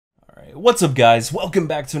What's up guys, welcome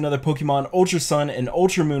back to another Pokemon Ultra Sun and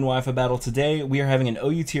Ultra Moon Wi-Fi battle. Today we are having an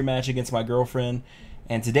OU tier match against my girlfriend,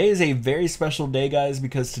 and today is a very special day guys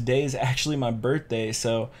because today is actually my birthday,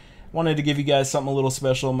 so I wanted to give you guys something a little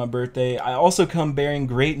special on my birthday. I also come bearing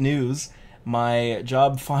great news. My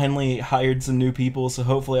job finally hired some new people, so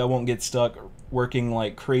hopefully I won't get stuck working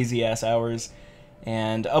like crazy ass hours,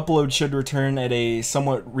 and upload should return at a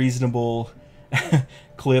somewhat reasonable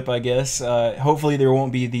clip, I guess. Hopefully there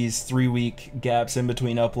won't be these 3-week gaps in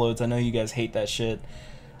between uploads. I know you guys hate that shit.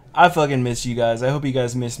 I fucking miss you guys. I hope you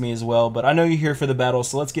guys miss me as well, but I know you're here for the battle,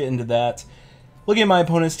 so let's get into that. Looking at my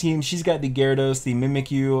opponent's team, she's got the Gyarados, the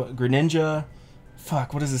Mimikyu, Greninja,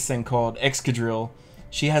 fuck, what is this thing called? Excadrill.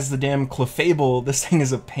 She has the damn Clefable. This thing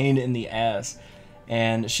is a pain in the ass.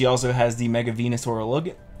 And she also has the Mega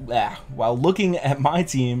Venusaur. While looking at my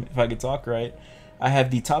team, if I could talk right, I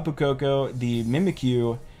have the Tapu Koko, the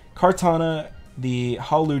Mimikyu, Kartana, the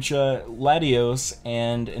Hawlucha, Latios,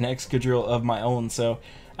 and an Excadrill of my own. So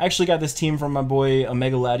I actually got this team from my boy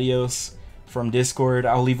OmegaLatios from Discord.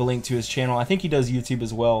 I'll leave a link to his channel. I think he does YouTube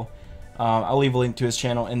as well. I'll leave a link to his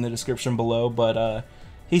channel in the description below. But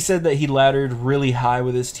he said that he laddered really high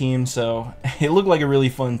with his team, so it looked like a really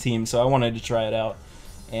fun team. So I wanted to try it out,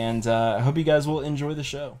 and I hope you guys will enjoy the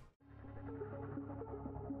show.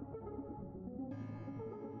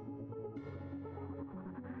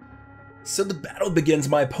 So the battle begins.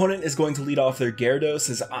 My opponent is going to lead off their Gyarados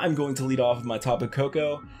as I'm going to lead off with my Tapu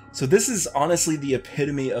Koko. So this is honestly the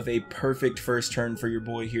epitome of a perfect first turn for your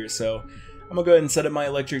boy here. So I'm going to go ahead and set up my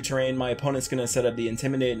electric terrain. My opponent's going to set up the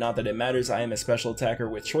Intimidate. Not that it matters. I am a special attacker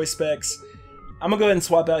with choice specs. I'm going to go ahead and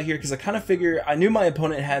swap out here because I kind of figure, I knew my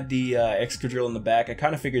opponent had the Excadrill in the back. I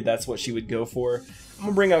kind of figured that's what she would go for. I'm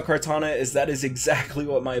going to bring out Kartana as that is exactly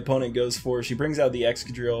what my opponent goes for. She brings out the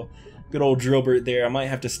Excadrill. Good old Drillbert there. I might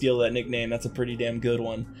have to steal that nickname. That's a pretty damn good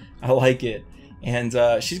one. I like it. And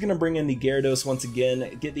she's going to bring in the Gyarados once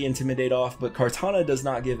again, get the Intimidate off, but Kartana does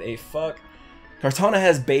not give a fuck. Kartana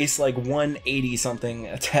has base like 180 something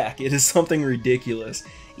attack. It is something ridiculous.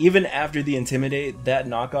 Even after the Intimidate, that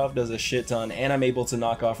knockoff does a shit ton, and I'm able to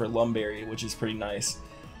knock off her Lumberry, which is pretty nice.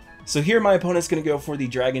 So here my opponent's going to go for the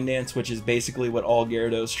Dragon Dance, which is basically what all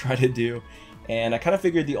Gyarados try to do. And I kind of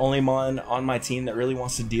figured the only mon on my team that really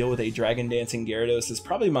wants to deal with a Dragon Dancing Gyarados is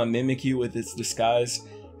probably my Mimikyu with its Disguise,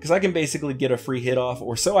 because I can basically get a free hit off,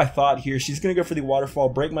 or so I thought here. She's going to go for the Waterfall,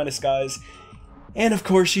 break my Disguise, and of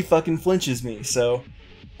course she fucking flinches me, so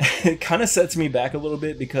it kind of sets me back a little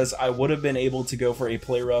bit because I would have been able to go for a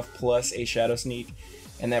Play Rough plus a Shadow Sneak,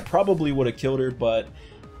 and that probably would have killed her, but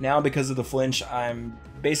now because of the flinch, I'm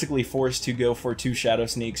basically forced to go for 2 Shadow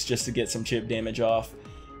Sneaks just to get some chip damage off.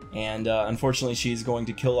 And unfortunately she's going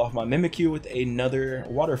to kill off my Mimikyu with another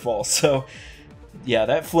Waterfall. So yeah,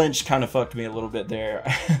 that flinch kind of fucked me a little bit there.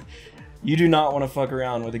 You do not want to fuck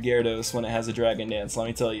around with a Gyarados when it has a Dragon Dance, let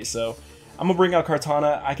me tell you. So I'm going to bring out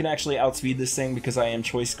Kartana. I can actually outspeed this thing because I am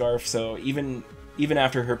Choice Scarf, so even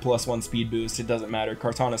after her +1 speed boost, it doesn't matter.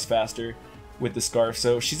 Kartana's faster with the Scarf,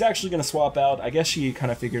 so she's actually going to swap out. I guess she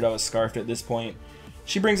kind of figured I was Scarfed at this point.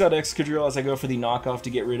 She brings out Excadrill as I go for the knockoff to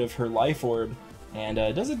get rid of her Life Orb. And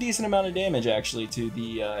does a decent amount of damage actually to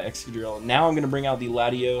the Excadrill. Now I'm going to bring out the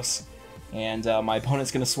Latios, and my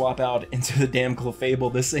opponent's going to swap out into the damn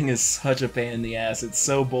Clefable. This thing is such a pain in the ass. It's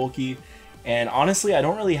so bulky, and honestly I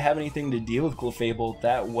don't really have anything to deal with Clefable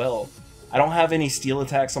that well. I don't have any steel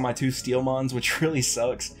attacks on my 2 steel mons, which really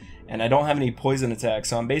sucks, and I don't have any poison attacks,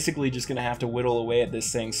 so I'm basically just going to have to whittle away at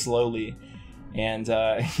this thing slowly. And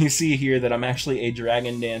you see here that I'm actually a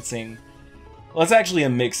Dragon Dancing. Well, it's actually a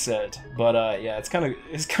mixed set, but yeah, it's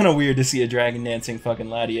kind of weird to see a Dragon Dancing fucking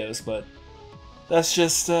Latios, but that's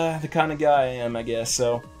just the kind of guy I am, I guess.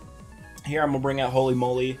 So here I'm gonna bring out Holy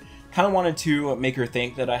Moly. Kind of wanted to make her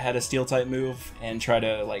think that I had a Steel type move and try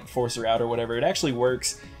to like force her out or whatever. It actually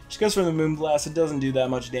works. She goes for the Moonblast. It doesn't do that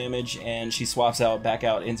much damage, and she swaps out back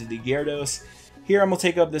out into the Gyarados. Here I'm gonna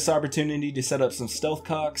take up this opportunity to set up some Stealth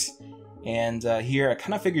Cocks. And here, I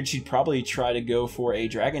kind of figured she'd probably try to go for a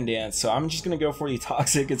Dragon Dance, so I'm just going to go for the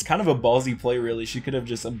Toxic. It's kind of a ballsy play, really. She could have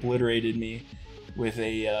just obliterated me with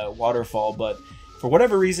a Waterfall, but for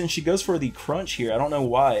whatever reason, she goes for the Crunch here. I don't know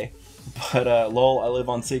why, but lol, I live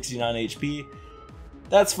on 69 HP.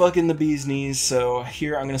 That's fucking the bee's knees, so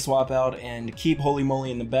here I'm going to swap out and keep Holy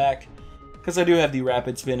Moly in the back, because I do have the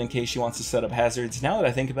Rapid Spin in case she wants to set up hazards. Now that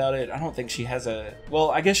I think about it, I don't think she has a... Well,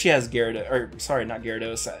 I guess she has Gyarados, or sorry, not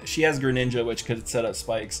Gyarados. She has Greninja, which could set up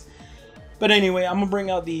spikes. But anyway, I'm going to bring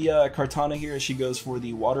out the Kartana here as she goes for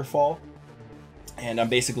the Waterfall. And I'm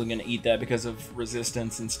basically going to eat that because of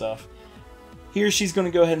resistance and stuff. Here she's going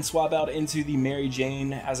to go ahead and swap out into the Mary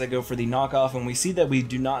Jane as I go for the knockoff, and we see that we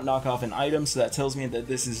do not knock off an item, so that tells me that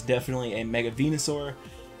this is definitely a Mega Venusaur,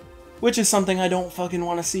 which is something I don't fucking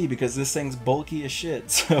want to see because this thing's bulky as shit.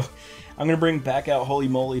 So I'm going to bring back out Holy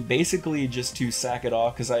Moly basically just to sack it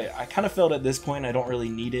off because I kind of felt at this point I don't really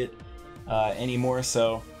need it anymore.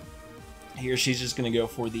 So here she's just going to go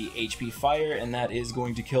for the HP Fire, and that is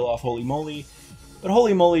going to kill off Holy Moly. But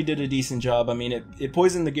Holy Moly did a decent job. I mean, it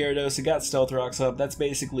poisoned the Gyarados, it got Stealth Rocks up. That's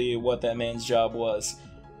basically what that man's job was.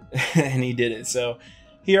 And he did it. So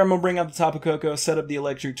here I'm going to bring out the Tapu Koko, set up the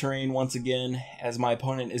Electric Terrain once again, as my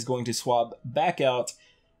opponent is going to swap back out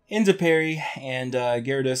into Parry, and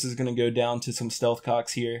Gyarados is going to go down to some Stealth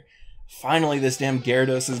Cocks here. Finally, this damn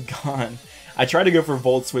Gyarados is gone. I tried to go for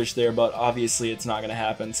Volt Switch there, but obviously it's not going to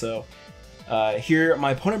happen. So here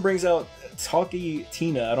my opponent brings out Talky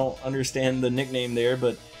Tina. I don't understand the nickname there,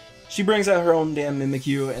 but she brings out her own damn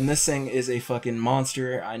Mimikyu, and this thing is a fucking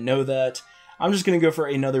monster. I know that. I'm just going to go for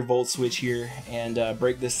another Volt Switch here and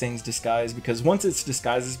break this thing's disguise, because once its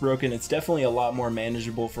disguise is broken, it's definitely a lot more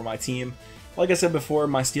manageable for my team. Like I said before,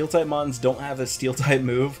 my Steel-type mons don't have a Steel-type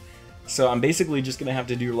move, so I'm basically just going to have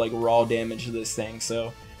to do like raw damage to this thing.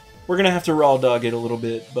 So we're going to have to raw dog it a little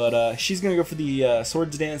bit, but she's going to go for the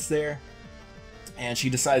Swords Dance there. And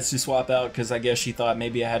she decides to swap out because I guess she thought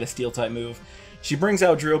maybe I had a Steel-type move. She brings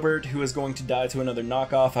out Drillburt, who is going to die to another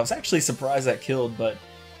knockoff. I was actually surprised that killed, but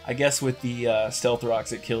I guess with the Stealth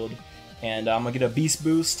Rocks it killed. And I'm going to get a Beast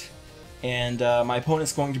Boost. And my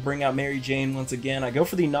opponent's going to bring out Mary Jane once again. I go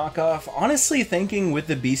for the knockoff, honestly thinking with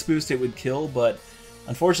the Beast Boost it would kill, but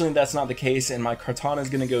unfortunately that's not the case, and my Kartana is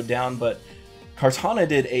going to go down, but Kartana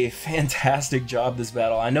did a fantastic job this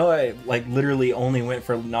battle. I know I like literally only went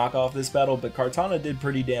for knockoff this battle, but Kartana did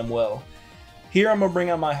pretty damn well. Here I'm going to bring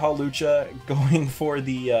out my Hawlucha, going for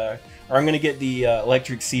the, or I'm going to get the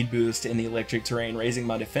Electric Seed Boost in the Electric Terrain, raising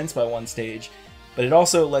my defense by 1 stage. But it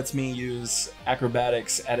also lets me use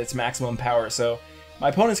Acrobatics at its maximum power, so my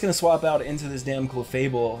opponent's going to swap out into this damn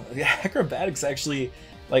Clefable. Acrobatics actually,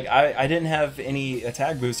 like, I didn't have any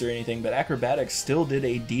attack boost or anything, but Acrobatics still did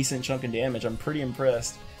a decent chunk of damage. I'm pretty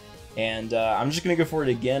impressed. And I'm just going to go for it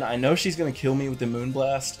again. I know she's going to kill me with the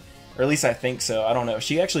Moonblast, or at least I think so. I don't know.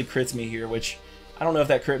 She actually crits me here, which I don't know if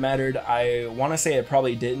that crit mattered. I want to say it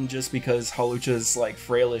probably didn't, just because Hawlucha's, like,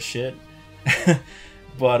 frail as shit.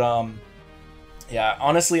 But, yeah,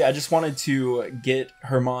 honestly, I just wanted to get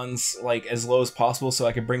her mons, like, as low as possible so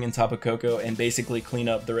I could bring in Tapu Koko and basically clean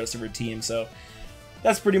up the rest of her team. So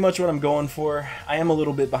that's pretty much what I'm going for. I am a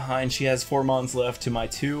little bit behind. She has 4 mons left to my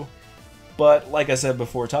 2. But like I said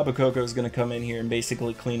before, Tapu Koko is going to come in here and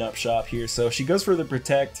basically clean up shop here. So she goes for the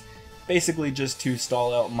Protect, basically just to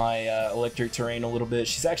stall out my Electric Terrain a little bit.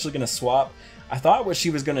 She's actually going to swap. I thought what she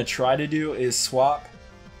was going to try to do is swap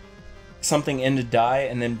something into die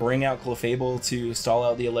and then bring out Clefable to stall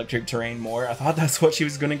out the Electric Terrain more. I thought that's what she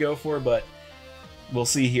was going to go for, but we'll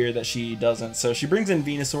see here that she doesn't. So she brings in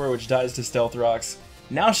Venusaur, which dies to Stealth Rocks.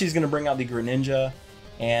 Now she's going to bring out the Greninja,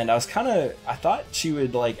 and I thought she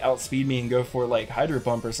would like outspeed me and go for like Hydro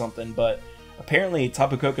Pump or something, but apparently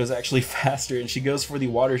Tapu Koko is actually faster, and she goes for the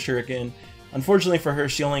Water Shuriken. Unfortunately for her,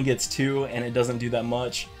 she only gets 2, and it doesn't do that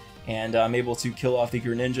much, and I'm able to kill off the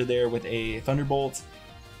Greninja there with a Thunderbolt.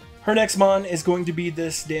 Her next mon is going to be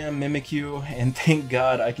this damn Mimikyu, and thank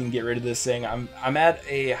God I can get rid of this thing. I'm at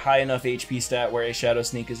a high enough HP stat where a Shadow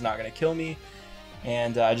Sneak is not going to kill me,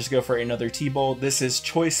 and I just go for another T-Bolt. This is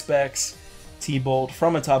Choice Specs T-Bolt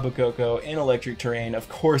from a Tapu Koko in Electric Terrain. Of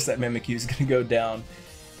course that Mimikyu is going to go down,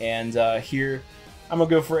 and here I'm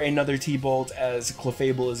going to go for another T-Bolt as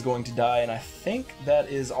Clefable is going to die, and I think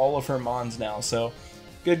that is all of her mons now. So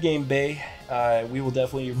good game, Bay. We will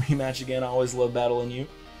definitely rematch again. I always love battling you.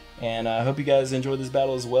 And I hope you guys enjoyed this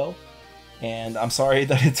battle as well. And I'm sorry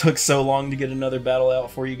that it took so long to get another battle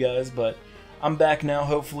out for you guys, but I'm back now.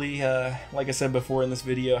 Hopefully, like I said before in this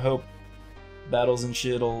video, I hope battles and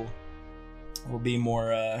shit will be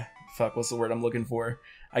more, fuck, what's the word I'm looking for?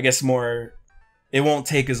 I guess more, it won't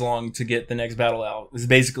take as long to get the next battle out, is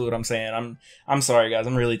basically what I'm saying. I'm sorry guys,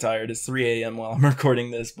 I'm really tired. It's 3 AM while I'm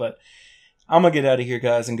recording this, but I'm gonna get out of here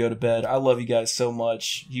guys and go to bed. I love you guys so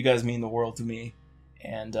much. You guys mean the world to me.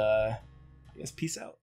 And I guess peace out.